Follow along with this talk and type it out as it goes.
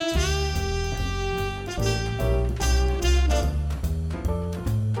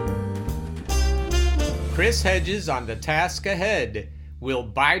Chris Hedges on the task ahead. Will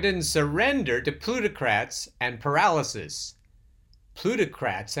Biden surrender to plutocrats and paralysis?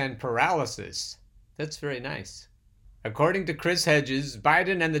 Plutocrats and paralysis. That's very nice. According to Chris Hedges,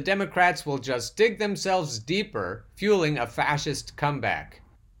 Biden and the Democrats will just dig themselves deeper, fueling a fascist comeback.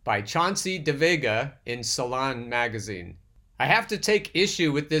 By Chauncey DeVega in Salon magazine. I have to take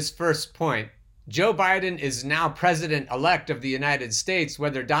issue with this first point. Joe Biden is now president-elect of the United States,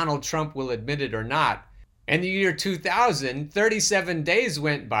 whether Donald Trump will admit it or not. In the year 2000, 37 days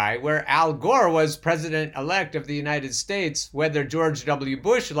went by where Al Gore was president-elect of the United States, whether George W.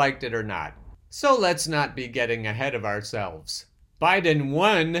 Bush liked it or not. So let's not be getting ahead of ourselves. Biden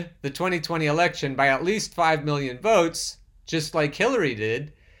won the 2020 election by at least 5 million votes, just like Hillary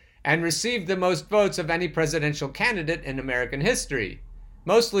did, and received the most votes of any presidential candidate in American history,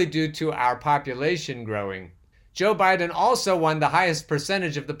 mostly due to our population growing. Joe Biden also won the highest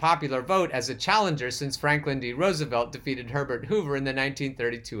percentage of the popular vote as a challenger since Franklin D. Roosevelt defeated Herbert Hoover in the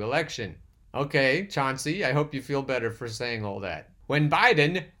 1932 election. Okay, Chauncey, I hope you feel better for saying all that. When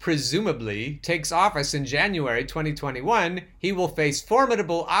Biden, presumably, takes office in January 2021, he will face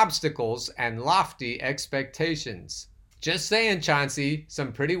formidable obstacles and lofty expectations. Just saying, Chauncey,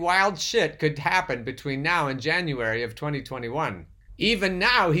 some pretty wild shit could happen between now and January of 2021. Even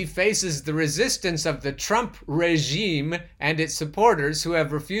now, he faces the resistance of the Trump regime and its supporters who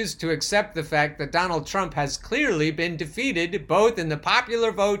have refused to accept the fact that Donald Trump has clearly been defeated both in the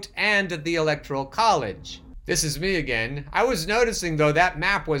popular vote and the Electoral College. This is me again. I was noticing, though, that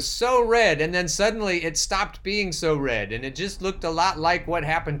map was so red, and then suddenly it stopped being so red, and it just looked a lot like what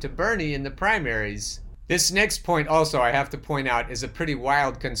happened to Bernie in the primaries. This next point also, I have to point out, is a pretty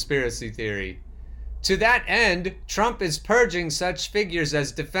wild conspiracy theory. To that end, Trump is purging such figures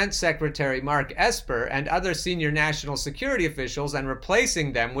as Defense Secretary Mark Esper and other senior national security officials and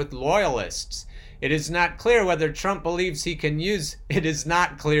replacing them with loyalists. It is not clear whether Trump believes he can use... It is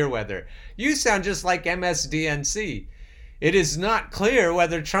not clear whether. You sound just like MSDNC. It is not clear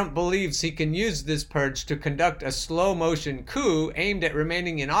whether Trump believes he can use this purge to conduct a slow-motion coup aimed at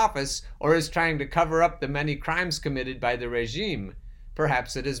remaining in office or is trying to cover up the many crimes committed by the regime.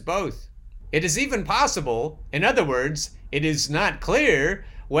 Perhaps it is both. It is even possible, in other words, it is not clear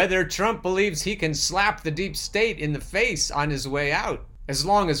whether Trump believes he can slap the deep state in the face on his way out. As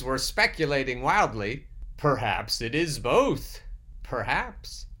long as we're speculating wildly, perhaps it is both.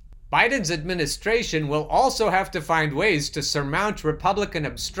 Perhaps. Biden's administration will also have to find ways to surmount Republican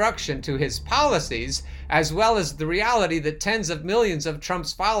obstruction to his policies, as well as the reality that tens of millions of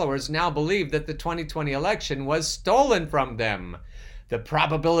Trump's followers now believe that the 2020 election was stolen from them. The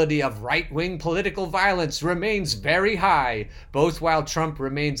probability of right-wing political violence remains very high, both while Trump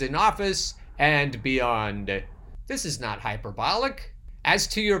remains in office and beyond. This is not hyperbolic. As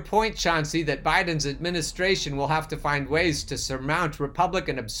to your point, Chauncey, that Biden's administration will have to find ways to surmount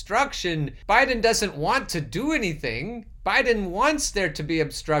Republican obstruction, Biden doesn't want to do anything. Biden wants there to be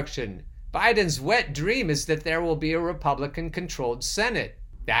obstruction. Biden's wet dream is that there will be a Republican-controlled Senate.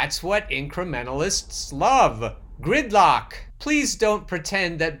 That's what incrementalists love. Gridlock. Please don't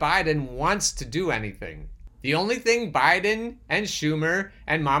pretend that Biden wants to do anything. The only thing Biden and Schumer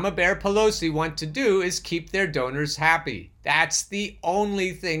and Mama Bear Pelosi want to do is keep their donors happy. That's the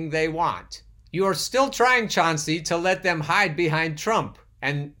only thing they want. You're still trying, Chauncey, to let them hide behind Trump.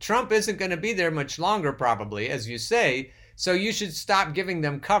 And Trump isn't going to be there much longer, probably, as you say, so you should stop giving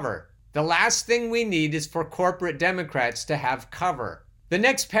them cover. The last thing we need is for corporate Democrats to have cover. The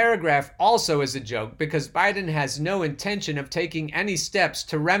next paragraph also is a joke because Biden has no intention of taking any steps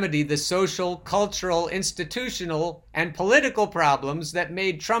to remedy the social, cultural, institutional, and political problems that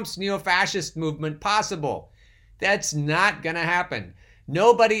made Trump's neo-fascist movement possible. That's not going to happen.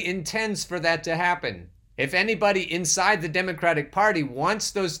 Nobody intends for that to happen. If anybody inside the Democratic Party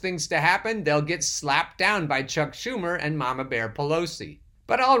wants those things to happen, they'll get slapped down by Chuck Schumer and Mama Bear Pelosi.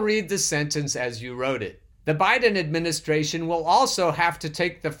 But I'll read the sentence as you wrote it. The Biden administration will also have to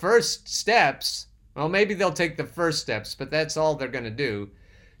take the first steps, well, maybe they'll take the first steps, but that's all they're going to do,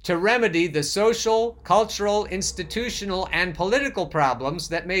 to remedy the social, cultural, institutional, and political problems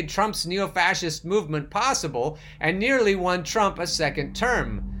that made Trump's neo-fascist movement possible and nearly won Trump a second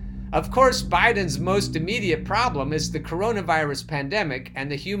term. Of course, Biden's most immediate problem is the coronavirus pandemic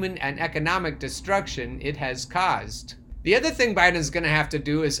and the human and economic destruction it has caused. The other thing Biden's going to have to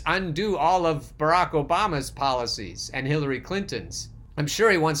do is undo all of Barack Obama's policies and Hillary Clinton's. I'm sure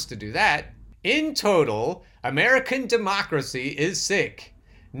he wants to do that. In total, American democracy is sick.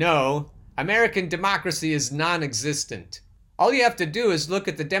 No, American democracy is non-existent. All you have to do is look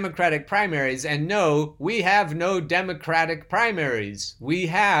at the Democratic primaries and know we have no Democratic primaries. We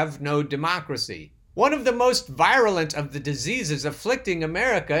have no democracy. One of the most virulent of the diseases afflicting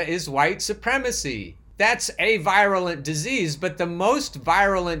America is white supremacy. That's a virulent disease, but the most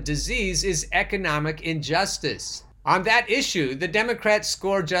virulent disease is economic injustice. On that issue, the Democrats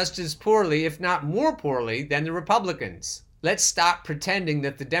score just as poorly, if not more poorly, than the Republicans. Let's stop pretending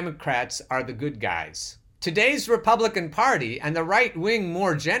that the Democrats are the good guys. Today's Republican Party and the right wing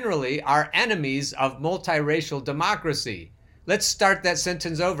more generally are enemies of multiracial democracy. Let's start that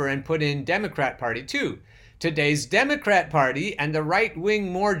sentence over and put in Democrat Party too. Today's Democrat Party and the right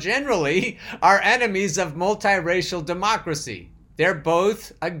wing more generally are enemies of multiracial democracy. They're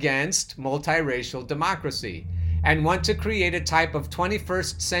both against multiracial democracy and want to create a type of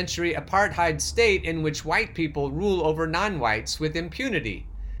 21st century apartheid state in which white people rule over non-whites with impunity.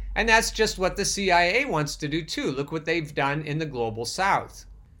 And that's just what the CIA wants to do too. Look what they've done in the global South.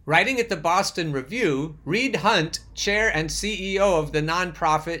 Writing at the Boston Review, Reed Hundt, chair and CEO of the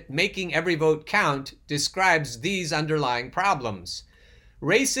nonprofit Making Every Vote Count, describes these underlying problems.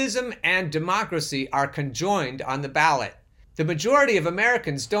 Racism and democracy are conjoined on the ballot. The majority of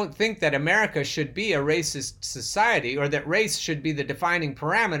Americans don't think that America should be a racist society or that race should be the defining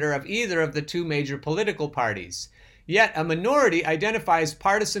parameter of either of the two major political parties. Yet a minority identifies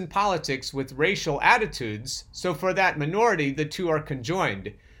partisan politics with racial attitudes, so for that minority, the two are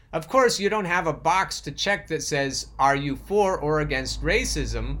conjoined. Of course, you don't have a box to check that says, are you for or against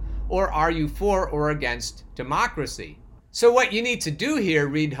racism, or are you for or against democracy? So what you need to do here,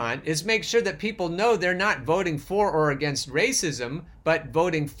 Reed Hundt, is make sure that people know they're not voting for or against racism, but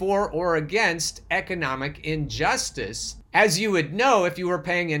voting for or against economic injustice, as you would know if you were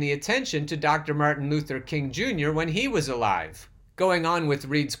paying any attention to Dr. Martin Luther King Jr. when he was alive. Going on with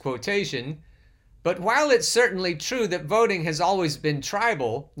Reed's quotation, "But while it's certainly true that voting has always been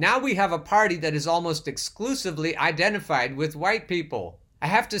tribal, now we have a party that is almost exclusively identified with white people. I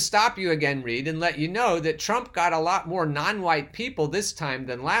have to stop you again, Reed, and let you know that Trump got a lot more non-white people this time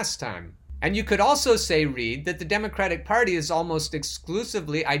than last time. And you could also say, Reed, that the Democratic Party is almost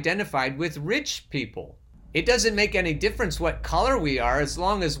exclusively identified with rich people. It doesn't make any difference what color we are as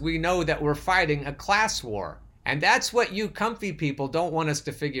long as we know that we're fighting a class war. And that's what you comfy people don't want us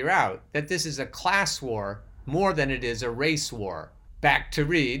to figure out, that this is a class war more than it is a race war." Back to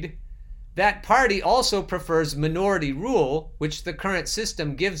Reed. "That party also prefers minority rule, which the current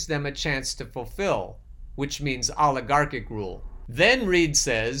system gives them a chance to fulfill, which means oligarchic rule." Then Reed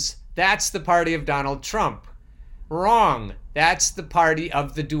says, "That's the party of Donald Trump." Wrong. That's the party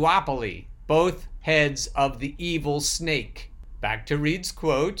of the duopoly, both heads of the evil snake. Back to Reed's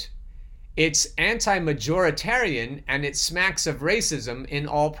quote. "It's anti-majoritarian and it smacks of racism in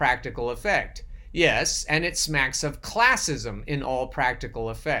all practical effect." Yes, and it smacks of classism in all practical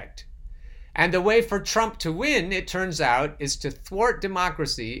effect. And the way for Trump to win, it turns out, is to thwart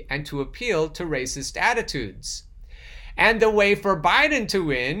democracy and to appeal to racist attitudes. And the way for Biden to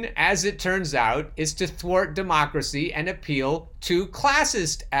win, as it turns out, is to thwart democracy and appeal to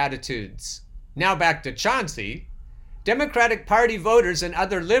classist attitudes. Now back to Chauncey. "Democratic Party voters and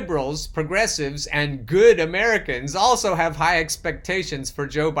other liberals, progressives, and good Americans also have high expectations for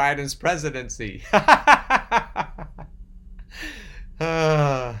Joe Biden's presidency."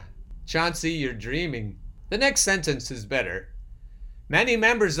 Chauncey, you're dreaming. The next sentence is better. "Many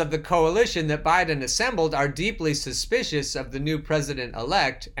members of the coalition that Biden assembled are deeply suspicious of the new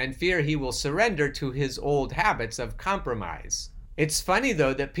president-elect and fear he will surrender to his old habits of compromise." It's funny,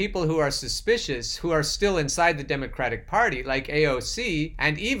 though, that people who are suspicious, who are still inside the Democratic Party, like AOC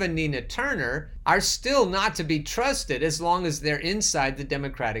and even Nina Turner, are still not to be trusted as long as they're inside the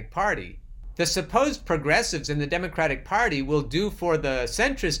Democratic Party. The supposed progressives in the Democratic Party will do for the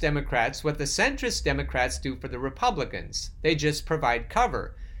centrist Democrats what the centrist Democrats do for the Republicans. They just provide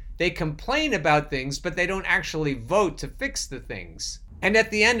cover. They complain about things, but they don't actually vote to fix the things. And at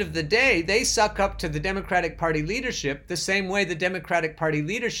the end of the day, they suck up to the Democratic Party leadership the same way the Democratic Party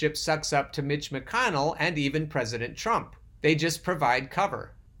leadership sucks up to Mitch McConnell and even President Trump. They just provide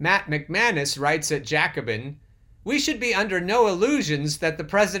cover. Matt McManus writes at Jacobin, "We should be under no illusions that the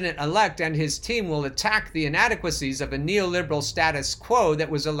president-elect and his team will attack the inadequacies of a neoliberal status quo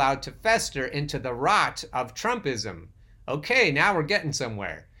that was allowed to fester into the rot of Trumpism." Okay, now we're getting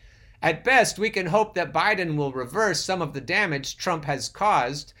somewhere. "At best, we can hope that Biden will reverse some of the damage Trump has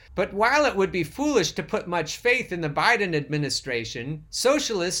caused, but while it would be foolish to put much faith in the Biden administration,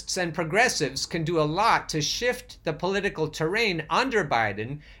 socialists and progressives can do a lot to shift the political terrain under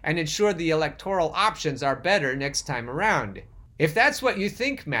Biden and ensure the electoral options are better next time around." If that's what you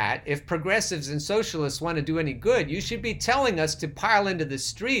think, Matt, if progressives and socialists want to do any good, you should be telling us to pile into the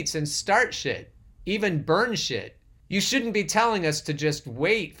streets and start shit, even burn shit. You shouldn't be telling us to just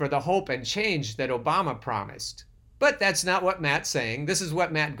wait for the hope and change that Obama promised. But that's not what Matt's saying. This is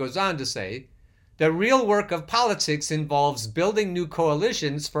what Matt goes on to say. The real work of politics involves building new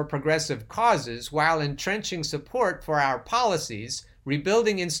coalitions for progressive causes while entrenching support for our policies,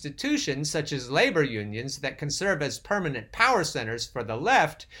 rebuilding institutions such as labor unions that can serve as permanent power centers for the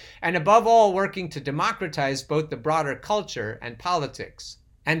left, and above all working to democratize both the broader culture and politics.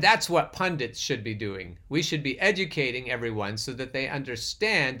 And that's what pundits should be doing. We should be educating everyone so that they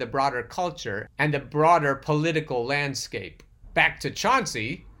understand the broader culture and the broader political landscape. Back to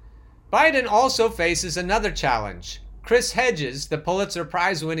Chauncey. Biden also faces another challenge. Chris Hedges, the Pulitzer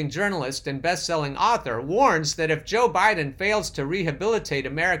Prize-winning journalist and best-selling author, warns that if Joe Biden fails to rehabilitate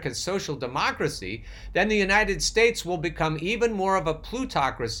America's social democracy, then the United States will become even more of a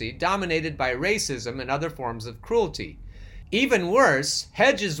plutocracy dominated by racism and other forms of cruelty. Even worse,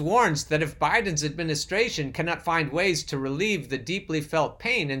 Hedges warns that if Biden's administration cannot find ways to relieve the deeply felt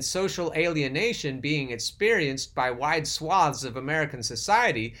pain and social alienation being experienced by wide swaths of American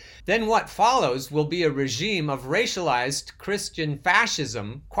society, then what follows will be a regime of racialized Christian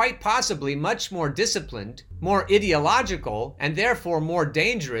fascism, quite possibly much more disciplined, more ideological, and therefore more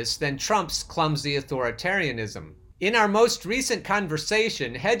dangerous than Trump's clumsy authoritarianism. In our most recent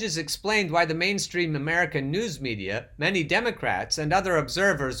conversation, Hedges explained why the mainstream American news media, many Democrats, and other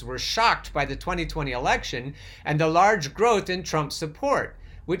observers were shocked by the 2020 election and the large growth in Trump's support,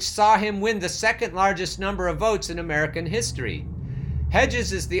 which saw him win the second largest number of votes in American history.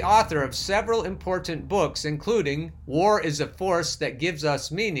 Hedges is the author of several important books, including War is a Force That Gives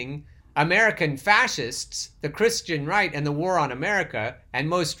Us Meaning, American Fascists, The Christian Right and the War on America, and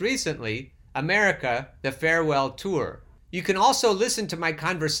most recently, America, The Farewell Tour. You can also listen to my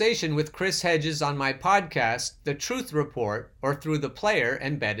conversation with Chris Hedges on my podcast, The Truth Report, or through the player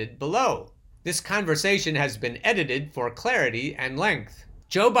embedded below. This conversation has been edited for clarity and length.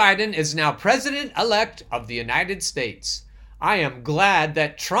 Joe Biden is now President-elect of the United States. I am glad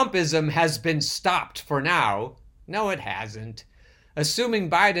that Trumpism has been stopped for now. No, it hasn't. Assuming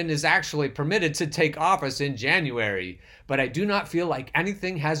Biden is actually permitted to take office in January, but I do not feel like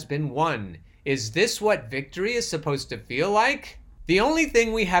anything has been won. Is this what victory is supposed to feel like? The only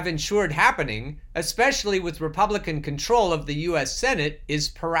thing we have ensured happening, especially with Republican control of the U.S. Senate, is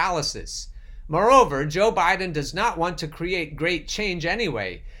paralysis. Moreover, Joe Biden does not want to create great change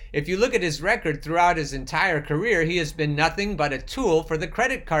anyway. If you look at his record throughout his entire career, he has been nothing but a tool for the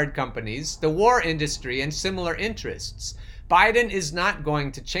credit card companies, the war industry, and similar interests. Biden is not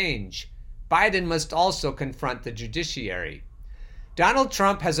going to change. Biden must also confront the judiciary. Donald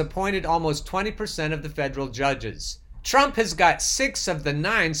Trump has appointed almost 20% of the federal judges. Trump has got 6 of the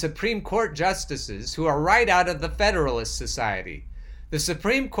 9 Supreme Court justices who are right out of the Federalist Society. The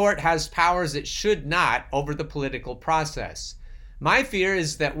Supreme Court has powers it should not over the political process. My fear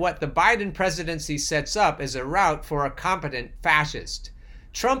is that what the Biden presidency sets up is a route for a competent fascist.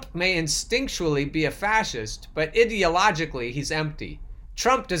 Trump may instinctually be a fascist, but ideologically he's empty.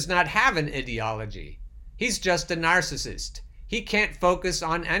 Trump does not have an ideology. He's just a narcissist. He can't focus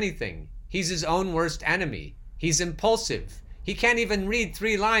on anything. He's his own worst enemy. He's impulsive. He can't even read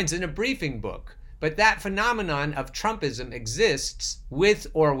 3 lines in a briefing book. But that phenomenon of Trumpism exists with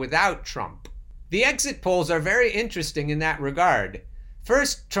or without Trump. The exit polls are very interesting in that regard.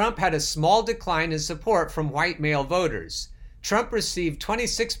 First, Trump had a small decline in support from white male voters. Trump received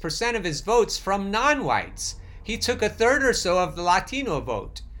 26% of his votes from non-whites. He took a third or so of the Latino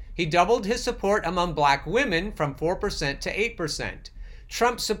vote. He doubled his support among black women from 4% to 8%.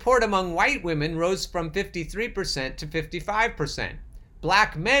 Trump's support among white women rose from 53% to 55%.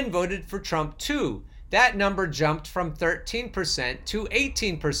 Black men voted for Trump too. That number jumped from 13% to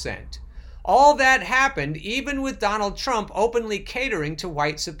 18%. All that happened even with Donald Trump openly catering to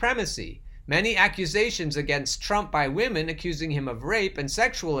white supremacy. Many accusations against Trump by women accusing him of rape and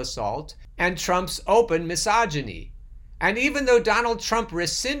sexual assault, and Trump's open misogyny. And even though Donald Trump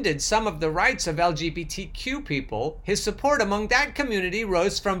rescinded some of the rights of LGBTQ people, his support among that community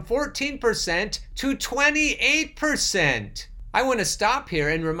rose from 14% to 28%. I want to stop here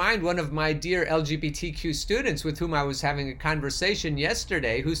and remind one of my dear LGBTQ students with whom I was having a conversation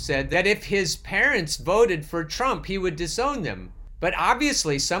yesterday who said that if his parents voted for Trump, he would disown them. But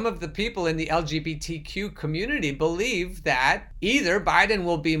obviously, some of the people in the LGBTQ community believe that either Biden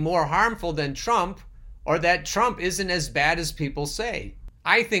will be more harmful than Trump, or that Trump isn't as bad as people say.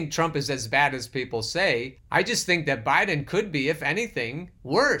 I think Trump is as bad as people say. I just think that Biden could be, if anything,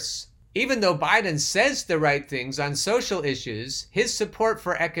 worse. Even though Biden says the right things on social issues, his support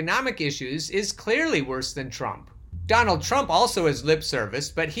for economic issues is clearly worse than Trump. Donald Trump also is lip service,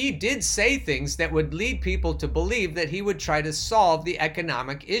 but he did say things that would lead people to believe that he would try to solve the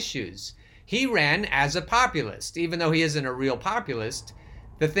economic issues. He ran as a populist, even though he isn't a real populist.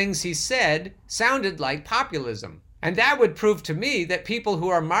 The things he said sounded like populism. And that would prove to me that people who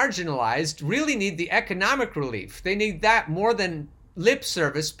are marginalized really need the economic relief. They need that more than lip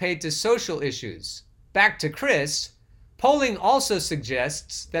service paid to social issues. Back to Chris. Polling also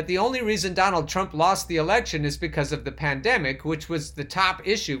suggests that the only reason Donald Trump lost the election is because of the pandemic, which was the top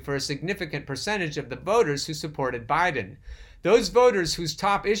issue for a significant percentage of the voters who supported Biden. Those voters whose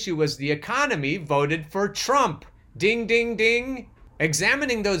top issue was the economy voted for Trump. Ding, ding, ding.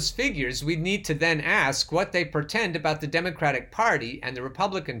 Examining those figures, we need to then ask what they portend about the Democratic Party and the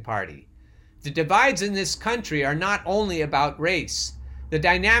Republican Party. The divides in this country are not only about race. The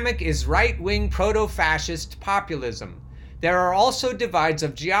dynamic is right-wing proto-fascist populism. There are also divides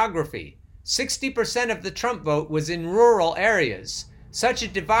of geography. 60% of the Trump vote was in rural areas. Such a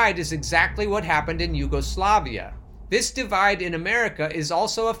divide is exactly what happened in Yugoslavia. This divide in America is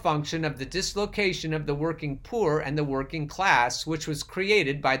also a function of the dislocation of the working poor and the working class, which was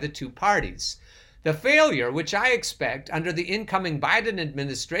created by the two parties. The failure, which I expect under the incoming Biden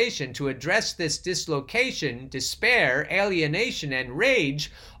administration to address this dislocation, despair, alienation, and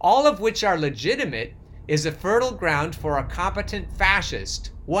rage, all of which are legitimate, is a fertile ground for a competent fascist,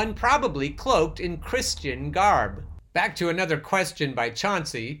 one probably cloaked in Christian garb. Back to another question by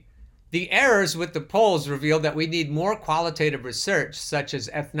Chauncey. The errors with the polls reveal that we need more qualitative research, such as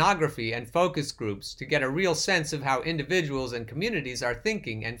ethnography and focus groups, to get a real sense of how individuals and communities are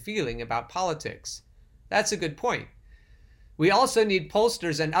thinking and feeling about politics. That's a good point. We also need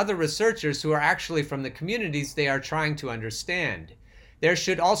pollsters and other researchers who are actually from the communities they are trying to understand. There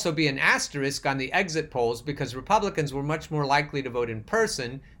should also be an asterisk on the exit polls because Republicans were much more likely to vote in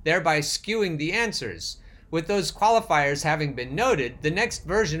person, thereby skewing the answers. With those qualifiers having been noted, the next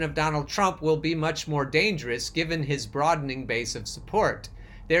version of Donald Trump will be much more dangerous given his broadening base of support.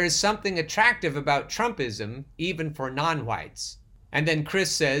 There is something attractive about Trumpism, even for non-whites. And then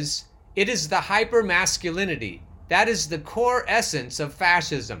Chris says, it is the hyper-masculinity. That is the core essence of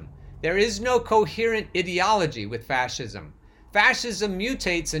fascism. There is no coherent ideology with fascism. Fascism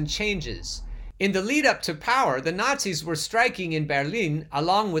mutates and changes. In the lead up to power, the Nazis were striking in Berlin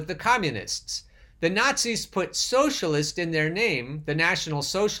along with the communists. The Nazis put socialist in their name, the National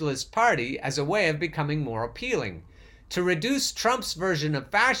Socialist Party, as a way of becoming more appealing. To reduce Trump's version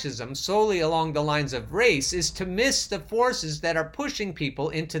of fascism solely along the lines of race is to miss the forces that are pushing people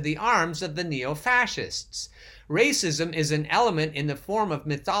into the arms of the neo-fascists. Racism is an element in the form of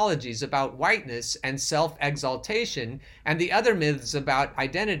mythologies about whiteness and self-exaltation, and the other myths about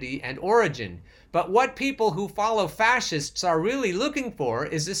identity and origin. But what people who follow fascists are really looking for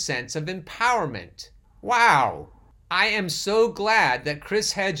is a sense of empowerment. Wow! I am so glad that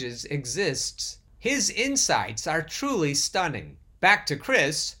Chris Hedges exists. His insights are truly stunning. Back to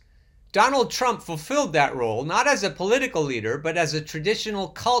Chris. Donald Trump fulfilled that role not as a political leader, but as a traditional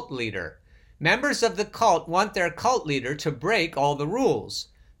cult leader. Members of the cult want their cult leader to break all the rules.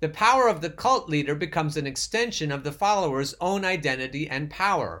 The power of the cult leader becomes an extension of the follower's own identity and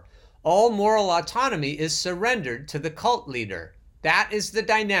power. All moral autonomy is surrendered to the cult leader. That is the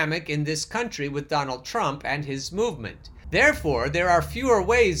dynamic in this country with Donald Trump and his movement. Therefore, there are fewer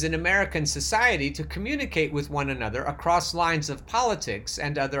ways in American society to communicate with one another across lines of politics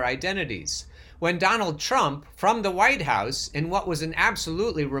and other identities. When Donald Trump, from the White House, in what was an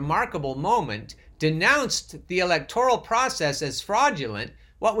absolutely remarkable moment, denounced the electoral process as fraudulent,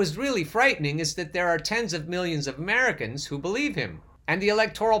 what was really frightening is that there are tens of millions of Americans who believe him. And the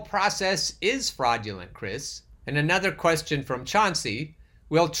electoral process is fraudulent, Chris. And another question from Chauncey.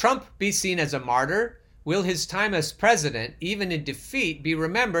 Will Trump be seen as a martyr? Will his time as president, even in defeat, be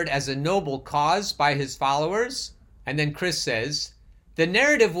remembered as a noble cause by his followers? And then Chris says, the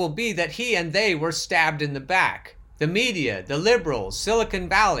narrative will be that he and they were stabbed in the back. The media, the liberals, Silicon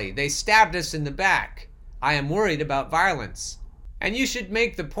Valley, they stabbed us in the back. I am worried about violence. And you should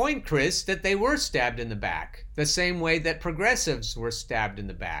make the point, Chris, that they were stabbed in the back, the same way that progressives were stabbed in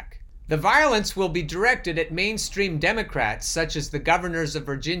the back. The violence will be directed at mainstream Democrats, such as the governors of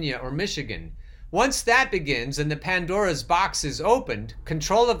Virginia or Michigan. Once that begins and the Pandora's box is opened,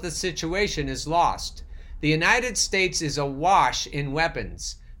 control of the situation is lost. The United States is awash in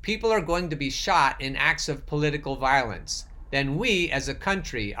weapons. People are going to be shot in acts of political violence. Then we, as a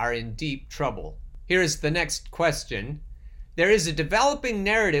country, are in deep trouble. Here is the next question. There is a developing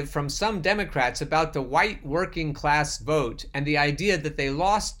narrative from some Democrats about the white working class vote and the idea that they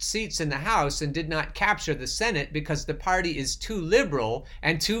lost seats in the House and did not capture the Senate because the party is too liberal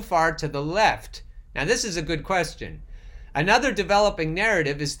and too far to the left. Now, this is a good question. Another developing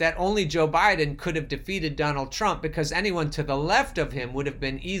narrative is that only Joe Biden could have defeated Donald Trump because anyone to the left of him would have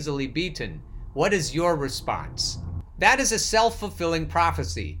been easily beaten. What is your response? That is a self-fulfilling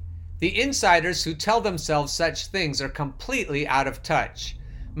prophecy. The insiders who tell themselves such things are completely out of touch.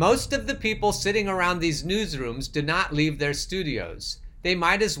 Most of the people sitting around these newsrooms do not leave their studios. They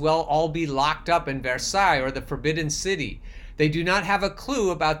might as well all be locked up in Versailles or the Forbidden City. They do not have a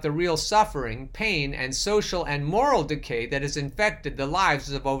clue about the real suffering, pain, and social and moral decay that has infected the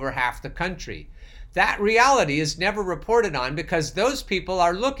lives of over half the country. That reality is never reported on because those people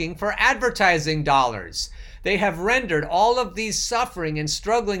are looking for advertising dollars. They have rendered all of these suffering and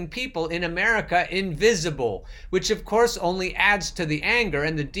struggling people in America invisible, which of course only adds to the anger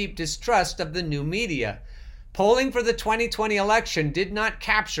and the deep distrust of the new media. Polling for the 2020 election did not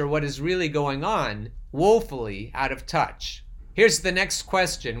capture what is really going on, woefully out of touch. Here's the next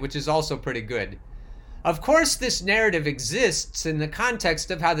question, which is also pretty good. Of course, this narrative exists in the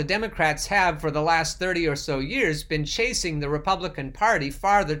context of how the Democrats have, for the last 30 or so years, been chasing the Republican Party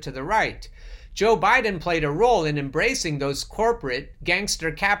farther to the right. Joe Biden played a role in embracing those corporate,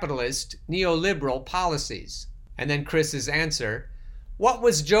 gangster capitalist, neoliberal policies. And then Chris's answer, what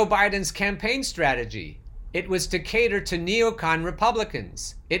was Joe Biden's campaign strategy? It was to cater to neocon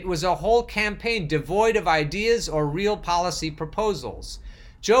Republicans. It was a whole campaign devoid of ideas or real policy proposals.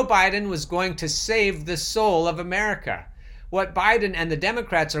 Joe Biden was going to save the soul of America. What Biden and the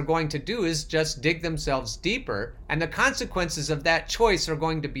Democrats are going to do is just dig themselves deeper, and the consequences of that choice are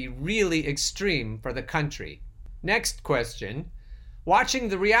going to be really extreme for the country. Next question. Watching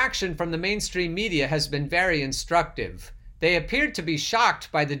the reaction from the mainstream media has been very instructive. They appeared to be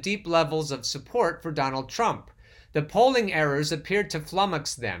shocked by the deep levels of support for Donald Trump. The polling errors appeared to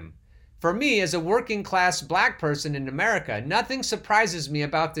flummox them. For me, as a working-class black person in America, nothing surprises me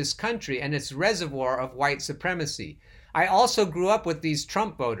about this country and its reservoir of white supremacy. I also grew up with these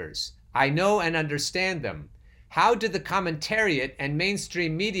Trump voters. I know and understand them. How do the commentariat and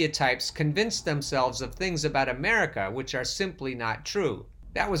mainstream media types convince themselves of things about America which are simply not true?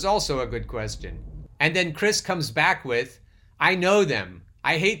 That was also a good question. And then Chris comes back with, I know them.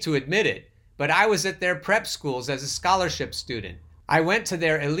 I hate to admit it, but I was at their prep schools as a scholarship student. I went to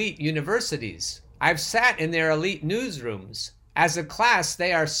their elite universities. I've sat in their elite newsrooms. As a class,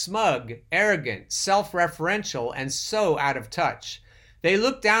 they are smug, arrogant, self-referential, and so out of touch. They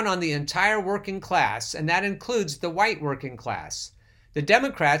look down on the entire working class, and that includes the white working class. The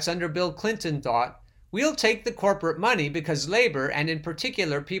Democrats under Bill Clinton thought, we'll take the corporate money because labor, and in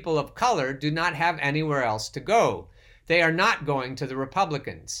particular people of color, do not have anywhere else to go. They are not going to the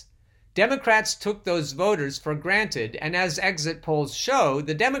Republicans. Democrats took those voters for granted, and as exit polls show,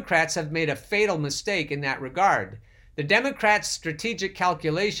 the Democrats have made a fatal mistake in that regard. The Democrats' strategic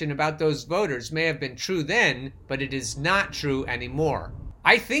calculation about those voters may have been true then, but it is not true anymore.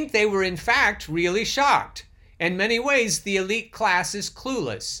 I think they were in fact really shocked. In many ways, the elite class is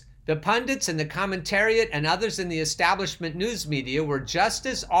clueless. The pundits and the commentariat and others in the establishment news media were just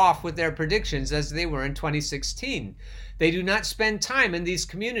as off with their predictions as they were in 2016. They do not spend time in these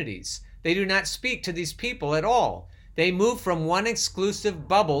communities. They do not speak to these people at all. They move from one exclusive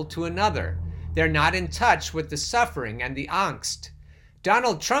bubble to another. They're not in touch with the suffering and the angst.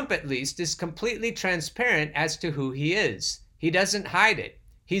 Donald Trump, at least, is completely transparent as to who he is. He doesn't hide it.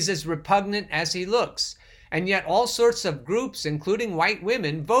 He's as repugnant as he looks. And yet all sorts of groups, including white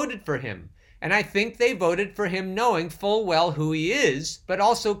women, voted for him. And I think they voted for him knowing full well who he is, but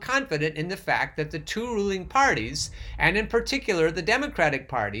also confident in the fact that the two ruling parties, and in particular the Democratic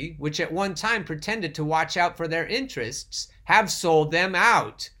Party, which at one time pretended to watch out for their interests, have sold them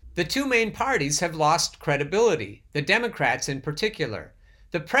out. The two main parties have lost credibility, the Democrats in particular.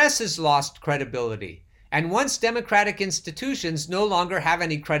 The press has lost credibility. And once democratic institutions no longer have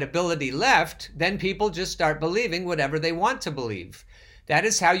any credibility left, then people just start believing whatever they want to believe. That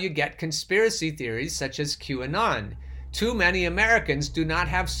is how you get conspiracy theories such as QAnon. Too many Americans do not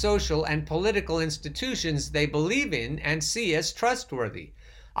have social and political institutions they believe in and see as trustworthy.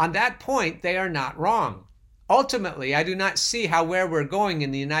 On that point, they are not wrong. Ultimately, I do not see how where we're going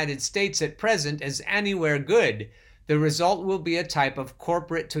in the United States at present is anywhere good. The result will be a type of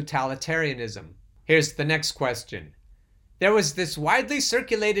corporate totalitarianism. Here's the next question. There was this widely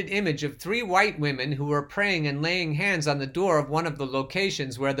circulated image of 3 white women who were praying and laying hands on the door of one of the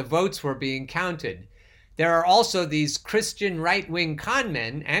locations where the votes were being counted. There are also these Christian right-wing con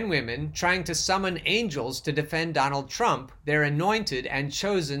men and women trying to summon angels to defend Donald Trump, their anointed and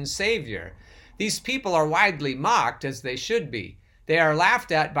chosen savior. These people are widely mocked, as they should be. They are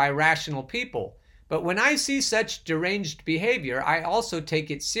laughed at by rational people. But when I see such deranged behavior, I also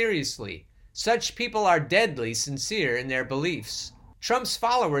take it seriously. Such people are deadly sincere in their beliefs. Trump's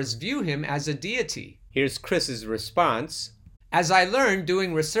followers view him as a deity. Here's Chris's response. As I learned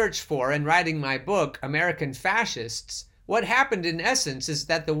doing research for and writing my book, American Fascists, what happened in essence is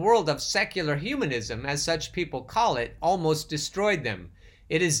that the world of secular humanism, as such people call it, almost destroyed them.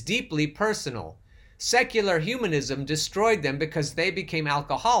 It is deeply personal. Secular humanism destroyed them because they became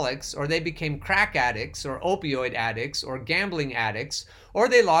alcoholics, or they became crack addicts, or opioid addicts, or gambling addicts, or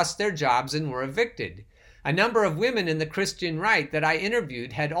they lost their jobs and were evicted. A number of women in the Christian right that I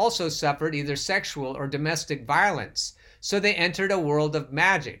interviewed had also suffered either sexual or domestic violence. So they entered a world of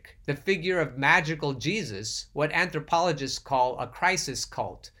magic, the figure of magical Jesus, what anthropologists call a crisis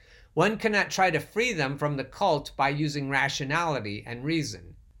cult. One cannot try to free them from the cult by using rationality and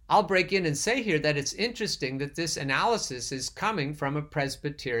reason. I'll break in and say here that it's interesting that this analysis is coming from a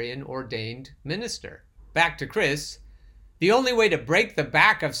Presbyterian ordained minister. Back to Chris. The only way to break the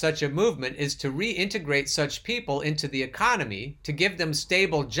back of such a movement is to reintegrate such people into the economy, to give them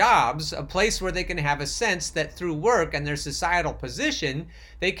stable jobs, a place where they can have a sense that through work and their societal position,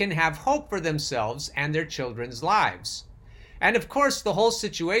 they can have hope for themselves and their children's lives. And of course, the whole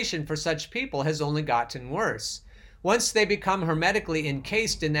situation for such people has only gotten worse. Once they become hermetically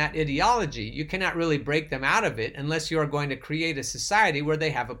encased in that ideology, you cannot really break them out of it unless you are going to create a society where they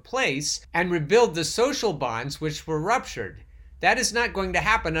have a place and rebuild the social bonds which were ruptured. That is not going to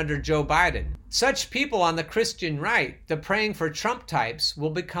happen under Joe Biden. Such people on the Christian right, the praying for Trump types, will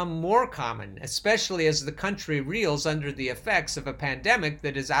become more common, especially as the country reels under the effects of a pandemic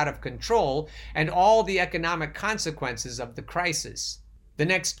that is out of control and all the economic consequences of the crisis. The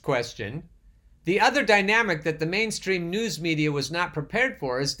next question. The other dynamic that the mainstream news media was not prepared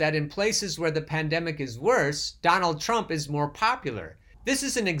for is that in places where the pandemic is worse, Donald Trump is more popular. This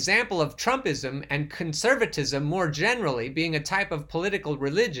is an example of Trumpism and conservatism more generally being a type of political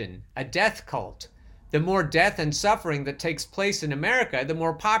religion, a death cult. The more death and suffering that takes place in America, the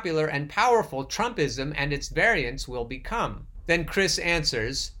more popular and powerful Trumpism and its variants will become. Then Chris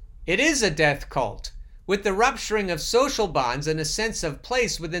answers, "It is a death cult. With the rupturing of social bonds and a sense of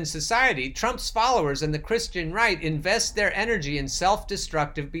place within society, Trump's followers and the Christian right invest their energy in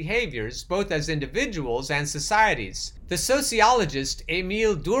self-destructive behaviors, both as individuals and societies." The sociologist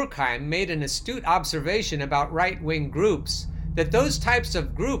Emil Durkheim made an astute observation about right-wing groups, that those types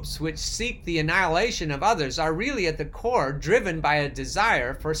of groups which seek the annihilation of others are really at the core driven by a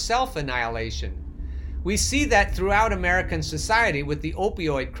desire for self-annihilation. We see that throughout American society with the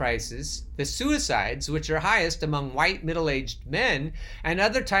opioid crisis, the suicides, which are highest among white middle-aged men, and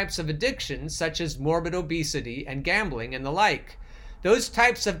other types of addictions such as morbid obesity and gambling and the like. Those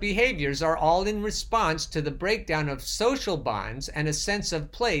types of behaviors are all in response to the breakdown of social bonds and a sense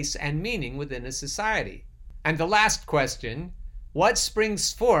of place and meaning within a society. And the last question, what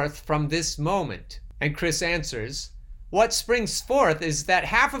springs forth from this moment? And Chris answers, what springs forth is that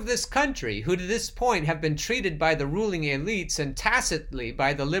half of this country, who to this point have been treated by the ruling elites and tacitly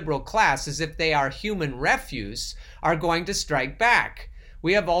by the liberal class as if they are human refuse, are going to strike back.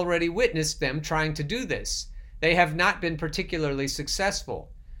 We have already witnessed them trying to do this. They have not been particularly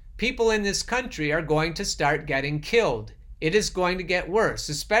successful. People in this country are going to start getting killed. It is going to get worse,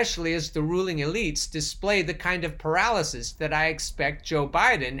 especially as the ruling elites display the kind of paralysis that I expect Joe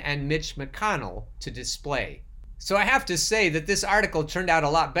Biden and Mitch McConnell to display. So I have to say that this article turned out a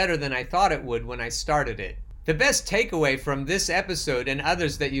lot better than I thought it would when I started it. The best takeaway from this episode and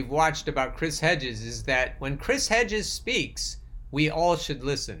others that you've watched about Chris Hedges is that when Chris Hedges speaks, we all should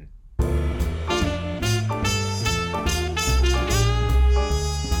listen.